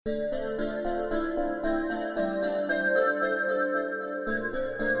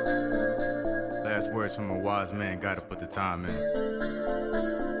I'm a wise man, gotta put the time in.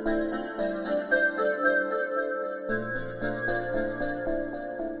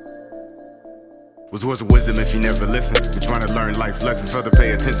 Was words of wisdom if you never listen. Been trying to learn life lessons, so to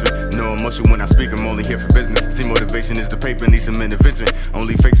pay attention. No emotion when I speak, I'm only here for business. See, motivation is the paper, need some intervention.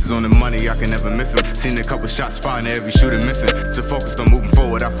 Only faces on the money, I can never miss them. Seen a couple shots fired, and every shooter missing. So focused on moving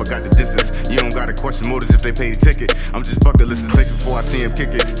forward, I forgot the distance. You don't gotta question motives if they pay the ticket. I'm just bucket listening before I see him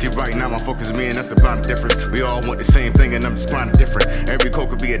kick it. See, right now my focus is me, and that's the blind difference. We all want the same thing, and I'm just blind different. Every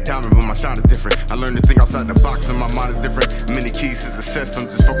coat could be a diamond, but my shine is different. I learned to think outside the box, and my mind is different. Many keys to success, I'm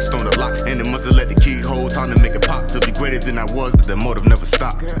just focused on the lock. And it must have let the keyhole, time to make it pop. To be greater than I was, the motive never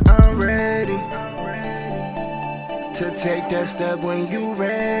stopped. Girl, I'm ready to take that step when you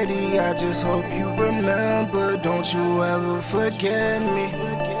ready. I just hope you remember, don't you ever forget me.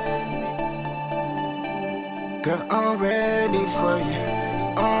 Girl, I'm ready for you,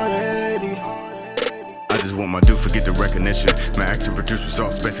 I'm ready. I just want my due, forget the recognition. My action produce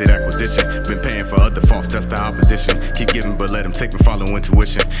results, best at acquisition. Been paying for other faults, that's the opposition. Keep giving, but let them take me, follow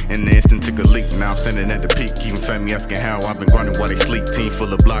intuition. In the instant, took a leap, now I'm standing at the peak. Even family asking how, I've been grinding while they sleep. Team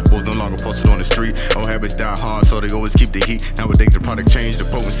full of block boys, no longer posted on the street. Old habits die hard, so they always keep the heat. Nowadays the product changed, the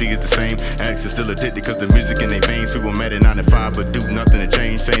potency is the same. Addicts are still addicted, cause the music in their veins. People mad at 9 to 5, but do nothing to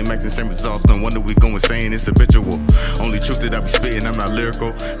change. Same acting, same results, no wonder we go insane. It's habitual. Only truth that I be spitting, I'm not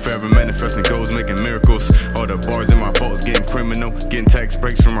lyrical. Forever manifesting goals, making miracles. All the bars in my faults getting criminal. Getting tax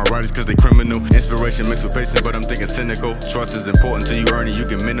breaks from my writers cause they criminal. Inspiration mixed with patience, but I'm thinking cynical. Trust is important till you earn it, you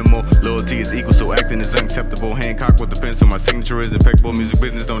get minimal. Loyalty is equal, so acting is unacceptable. Hancock with the pencil, my signature is impeccable. Music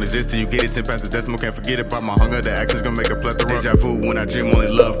business don't exist till you get it 10 past the decimal. Can't forget about my hunger, the action's gonna make a plethora. Deja vu when I dream only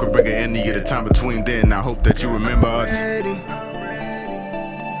love could bring an end to the time between then. I hope that you remember us.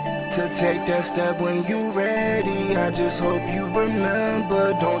 To take that step when you ready. I just hope you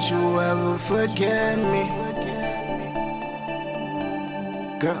remember, don't you ever forget me.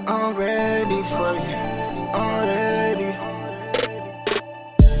 Girl, I'm ready for you, I'm ready.